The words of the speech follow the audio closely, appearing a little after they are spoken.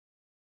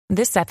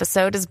This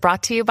episode is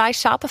brought to you by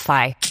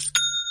Shopify.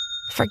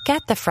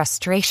 Forget the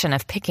frustration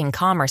of picking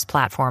commerce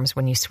platforms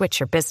when you switch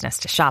your business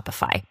to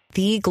Shopify,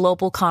 the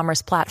global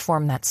commerce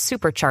platform that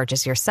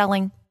supercharges your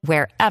selling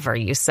wherever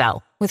you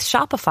sell. With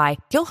Shopify,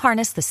 you'll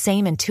harness the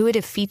same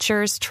intuitive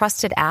features,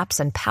 trusted apps,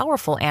 and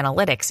powerful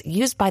analytics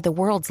used by the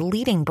world's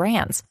leading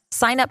brands.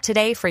 Sign up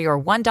today for your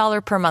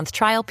 $1 per month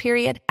trial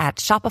period at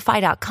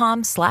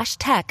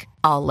shopify.com/tech,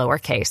 all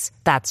lowercase.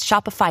 That's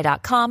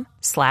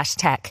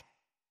shopify.com/tech.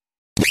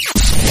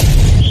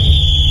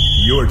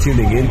 You're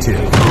tuning into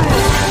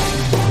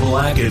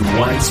Black and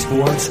White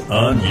Sports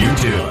on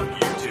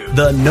YouTube.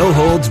 The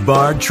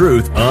no-holds-barred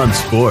truth on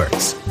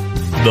sports.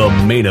 The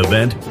main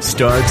event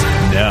starts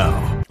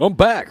now. I'm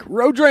back.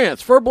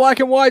 Rodrance for Black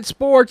and White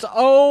Sports.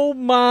 Oh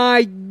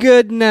my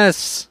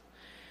goodness.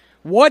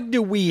 What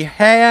do we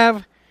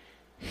have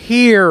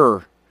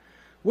here?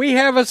 We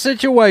have a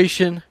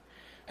situation,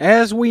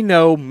 as we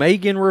know,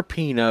 Megan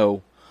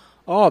Rapinoe,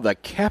 the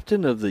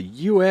captain of the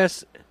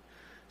U.S.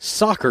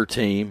 soccer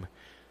team.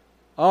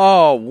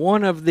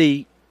 One of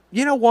the,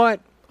 you know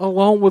what,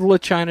 along with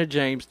LaChina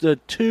James, the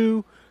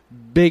two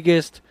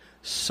biggest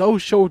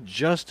social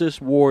justice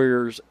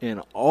warriors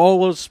in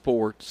all of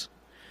sports,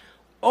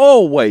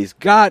 always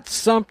got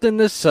something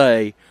to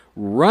say,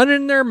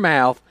 running their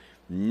mouth,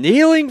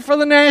 kneeling for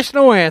the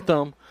national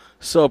anthem,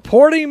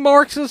 supporting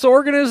Marxist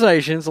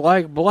organizations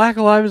like Black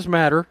Lives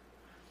Matter.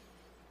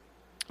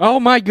 Oh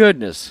my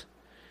goodness.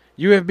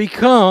 You have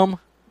become,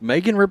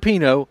 Megan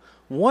Rapinoe,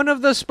 one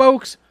of the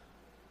spokespersons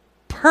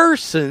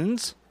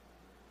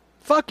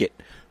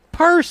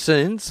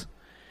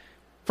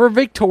for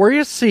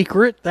Victoria's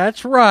Secret.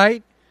 That's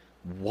right.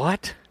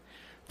 What?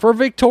 For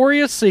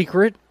Victoria's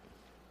Secret.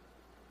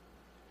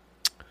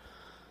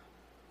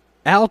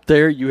 Out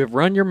there, you have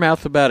run your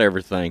mouth about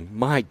everything.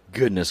 My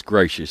goodness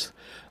gracious.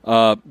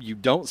 You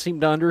don't seem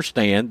to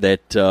understand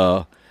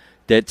that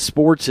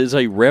sports is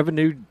a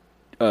revenue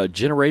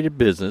generated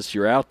business.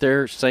 You're out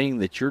there saying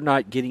that you're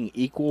not getting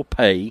equal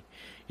pay,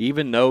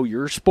 even though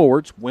your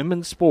sports,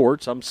 women's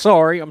sports, I'm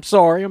sorry,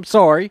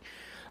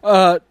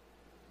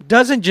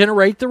 doesn't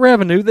generate the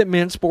revenue that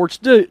men's sports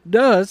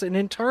does, and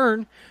in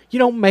turn, you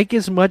don't make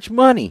as much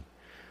money.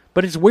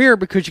 But it's weird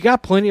because you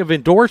got plenty of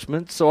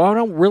endorsements, so I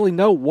don't really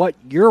know what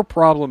your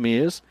problem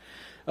is.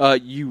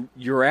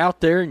 You're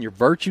out there and you're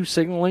virtue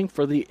signaling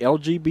for the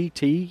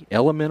LGBT,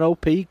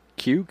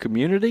 LMNOPQ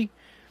community.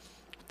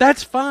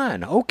 That's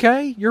fine.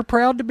 Okay, you're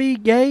proud to be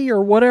gay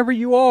or whatever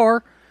you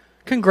are.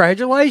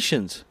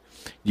 Congratulations.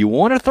 You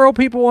want to throw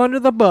people under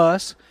the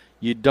bus.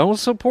 You don't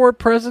support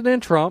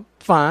President Trump.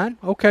 Fine.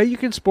 Okay, you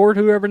can support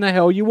whoever in the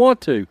hell you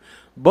want to.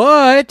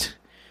 But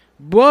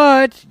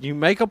you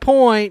make a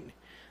point.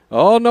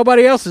 Oh,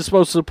 nobody else is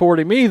supposed to support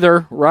him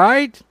either,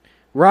 right?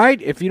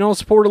 Right? If you don't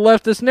support a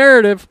leftist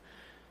narrative,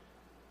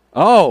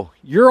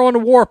 you're on the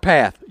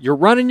warpath. You're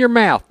running your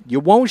mouth. You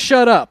won't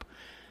shut up.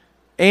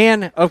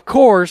 And, of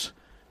course,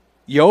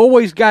 you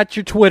always got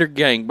your Twitter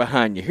gang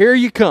behind you. Here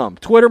you come.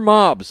 Twitter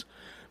mobs.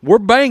 We're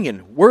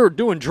banging. We're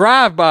doing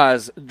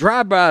drive-bys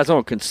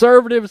on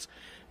conservatives,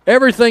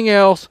 everything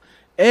else,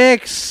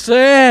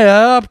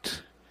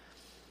 except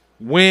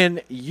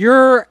when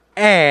your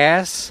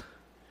ass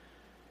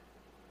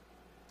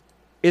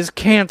is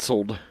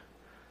canceled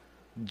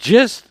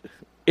just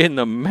in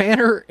the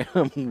manner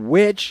in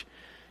which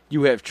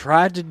you have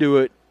tried to do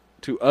it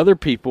to other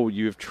people.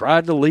 You have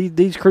tried to lead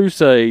these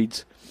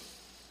crusades.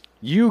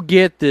 You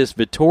get this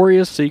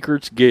Victoria's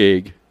Secret's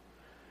gig,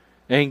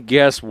 and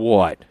guess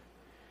what?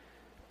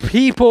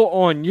 People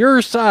on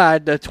your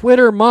side, the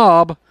Twitter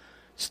mob,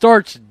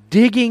 starts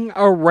digging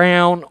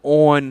around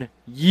on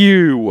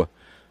you,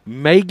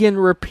 Megan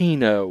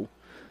Rapinoe.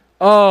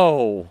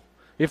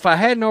 If I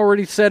hadn't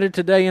already said it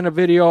today in a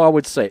video, I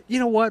would say, you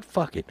know what?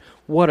 Fuck it.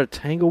 What a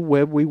tangled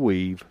web we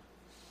weave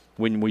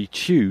when we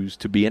choose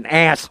to be an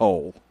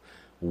asshole.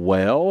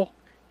 Well,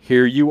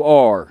 here you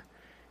are.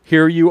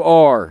 Here you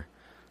are.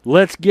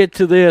 Let's get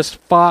to this.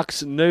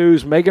 Fox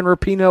News. Megan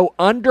Rapinoe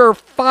under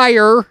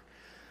fire.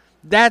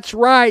 That's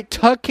right.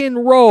 Tuck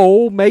and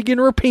roll, Megan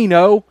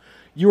Rapinoe.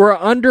 You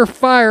are under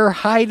fire.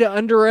 Hide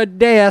under a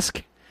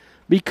desk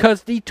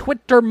because the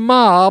Twitter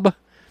mob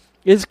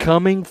is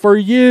coming for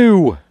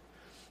you.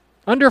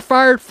 Under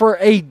fire for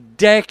a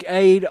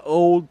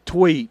decade-old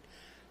tweet.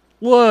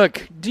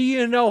 Look, do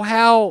you know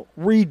how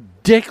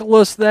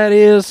ridiculous that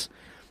is?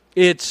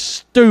 It's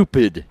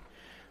stupid.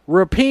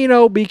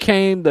 Rapinoe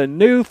became the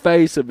new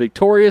face of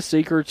Victoria's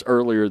Secrets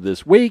earlier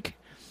this week.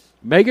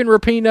 Megan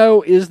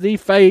Rapinoe is the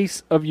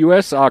face of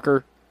U.S.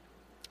 soccer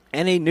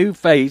and a new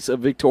face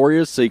of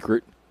Victoria's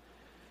Secret.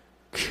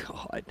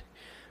 God.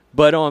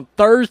 But on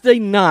Thursday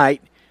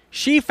night,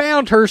 she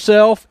found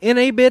herself in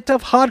a bit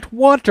of hot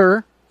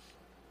water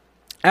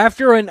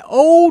after an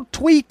old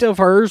tweet of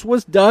hers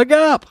was dug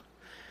up.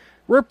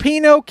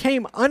 Rapinoe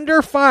came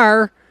under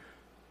fire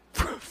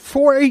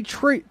for a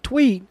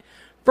tweet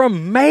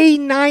from May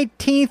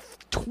 19th,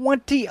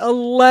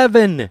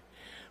 2011,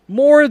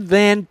 more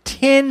than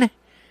 10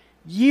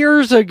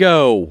 years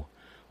ago,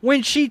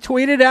 when she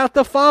tweeted out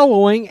the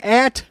following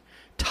at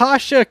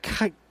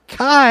Tasha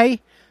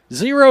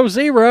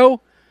Kai00,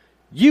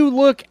 you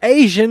look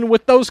Asian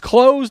with those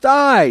closed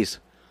eyes.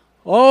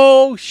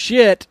 Oh,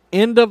 shit.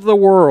 End of the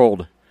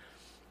world.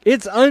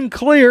 It's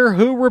unclear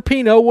who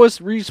Rapinoe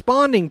was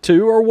responding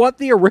to or what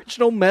the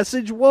original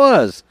message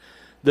was.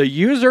 The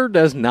user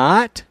does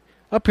not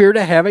appear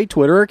to have a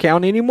Twitter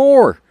account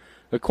anymore.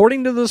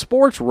 According to the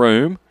Sports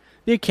Room,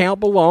 the account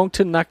belonged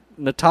to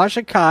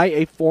Natasha Kai,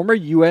 a former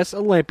U.S.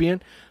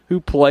 Olympian who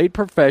played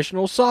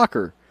professional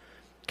soccer.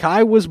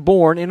 Kai was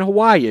born in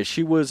Hawaii.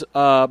 She was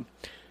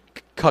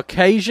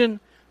Caucasian,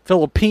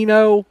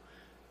 Filipino,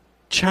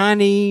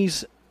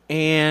 Chinese,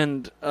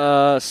 and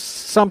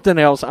something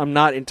else. I'm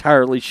not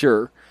entirely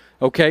sure.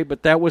 Okay,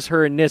 but that was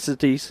her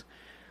ethnicities.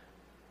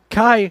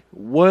 Kai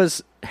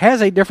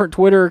has a different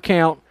Twitter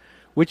account,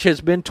 which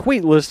has been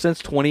tweetless since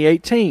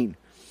 2018.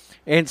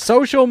 And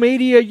social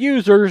media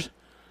users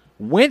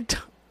went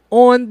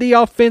on the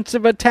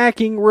offensive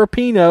attacking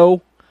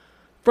Rapinoe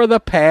for the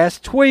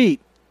past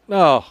tweet.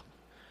 Oh,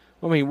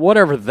 I mean,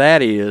 whatever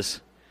that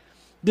is.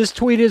 This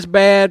tweet is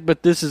bad,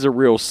 but this is a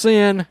real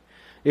sin.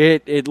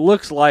 It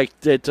looks like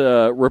that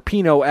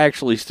Rapinoe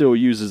actually still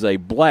uses a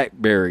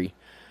BlackBerry.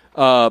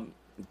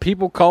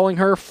 People calling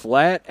her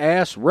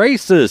flat-ass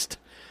racist.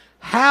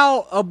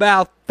 How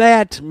about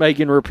that,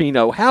 Megan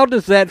Rapinoe? How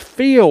does that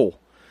feel?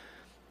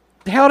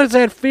 How does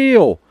that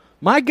feel?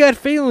 My gut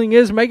feeling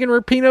is, Megan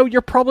Rapinoe,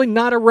 you're probably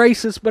not a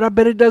racist, but I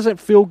bet it doesn't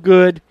feel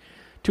good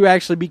to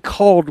actually be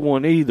called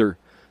one either.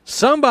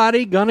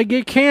 Somebody gonna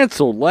get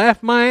canceled.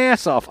 Laugh my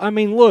ass off. I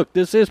mean, look,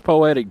 this is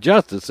poetic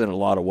justice in a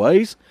lot of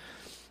ways.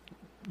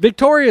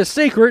 Victoria's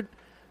Secret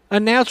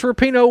announced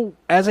Rapinoe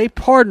as a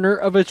partner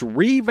of its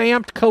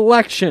revamped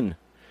collection.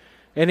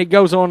 And it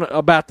goes on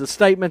about the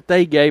statement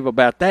they gave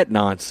about that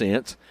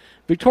nonsense.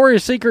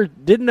 Victoria's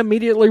Secret didn't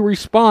immediately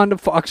respond to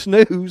Fox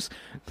News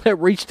that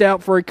reached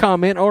out for a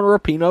comment on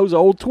Rapinoe's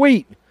old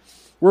tweet.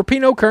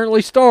 Rapinoe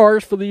currently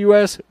stars for the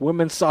U.S.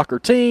 women's soccer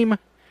team.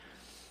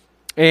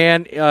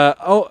 And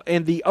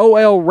in the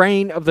OL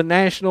reign of the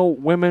National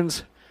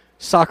Women's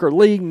Soccer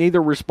League,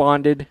 neither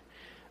responded.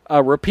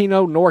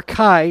 Rapinoe nor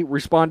Kai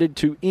responded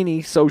to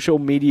any social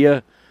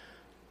media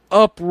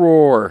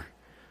uproar.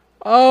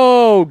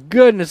 Oh,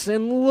 goodness.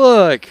 And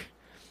look,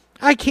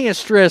 I can't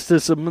stress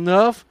this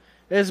enough.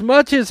 As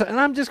much as, and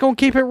I'm just going to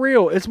keep it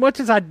real, as much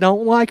as I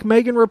don't like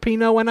Megan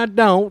Rapinoe, and I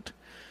don't,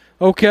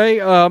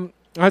 okay,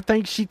 I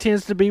think she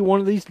tends to be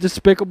one of these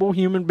despicable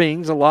human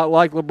beings, a lot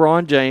like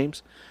LeBron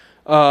James.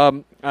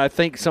 I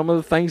think some of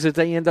the things that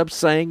they end up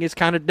saying is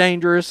kind of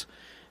dangerous,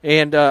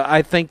 and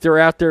I think they're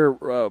out there,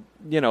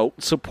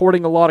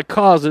 supporting a lot of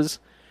causes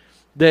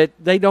that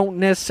they don't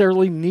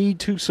necessarily need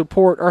to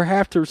support or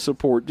have to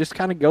support. Just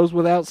kind of goes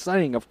without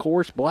saying. Of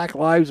course, Black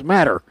Lives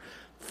Matter.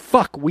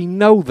 Fuck, we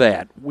know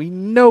that. We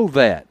know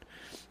that.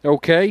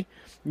 Okay?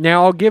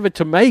 Now, I'll give it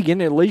to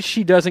Megan. At least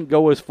she doesn't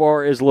go as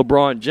far as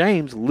LeBron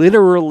James,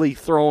 literally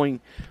throwing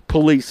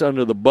police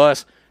under the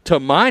bus, to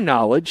my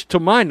knowledge,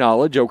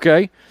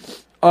 okay?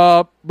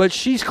 But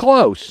she's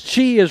close.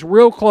 She is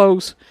real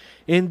close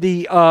in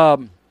the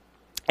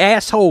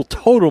asshole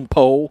totem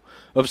pole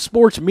of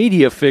sports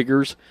media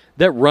figures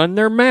that run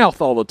their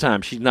mouth all the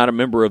time. She's not a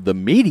member of the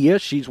media.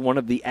 She's one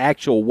of the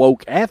actual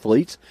woke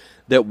athletes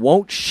that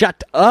won't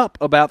shut up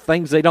about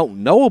things they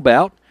don't know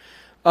about.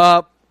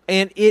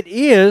 And it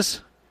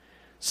is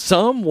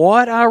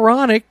somewhat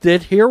ironic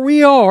that here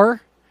we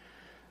are,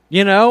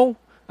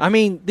 I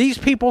mean, these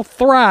people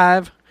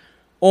thrive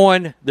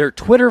on their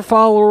Twitter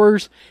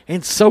followers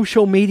and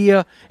social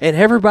media and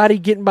everybody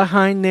getting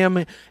behind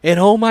them. And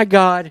oh my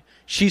God,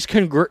 she's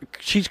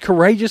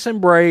courageous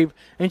and brave,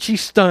 and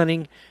she's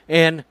stunning.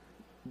 And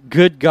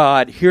good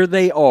God, here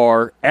they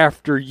are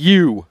after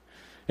you.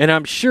 And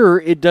I'm sure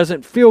it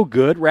doesn't feel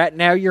good. Right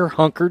now you're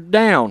hunkered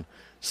down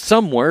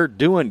somewhere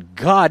doing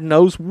God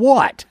knows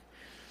what.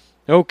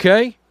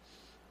 Okay?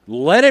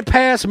 Let it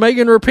pass,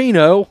 Megan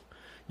Rapinoe.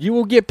 You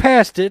will get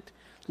past it.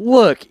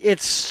 Look,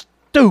 it's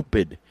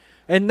stupid.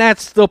 And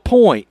that's the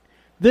point.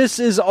 This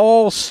is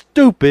all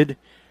stupid.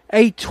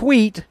 A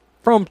tweet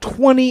from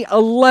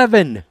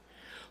 2011.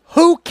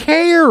 Who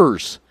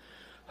cares?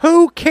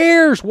 Who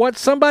cares what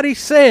somebody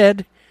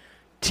said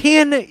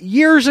 10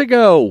 years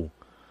ago?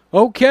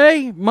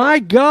 Okay? My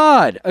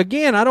God.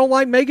 Again, I don't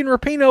like Megan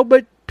Rapinoe,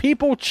 but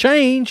people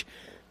change.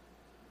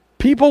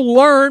 People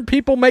learn.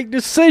 People make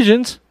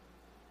decisions.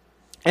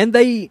 And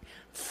they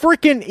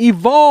freaking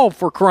evolve,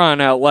 for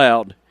crying out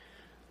loud.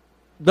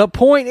 The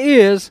point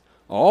is,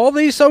 all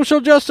these social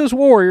justice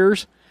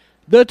warriors,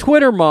 the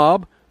Twitter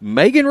mob,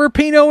 Megan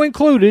Rapinoe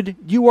included,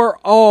 you are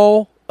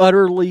all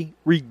utterly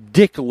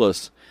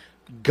ridiculous.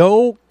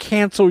 Go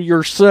cancel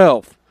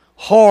yourself.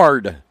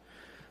 Hard.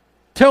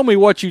 Tell me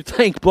what you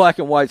think, black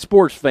and white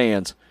sports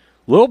fans.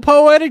 Little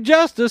poetic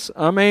justice.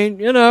 I mean,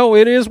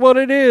 it is what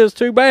it is.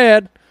 Too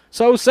bad.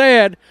 So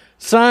sad.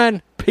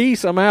 Sign,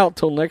 peace. I'm out.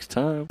 Till next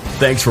time.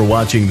 Thanks for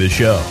watching the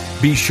show.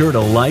 Be sure to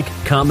like,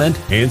 comment,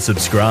 and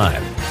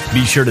subscribe.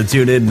 Be sure to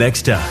tune in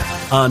next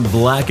time on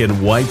Black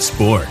and White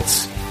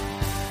Sports.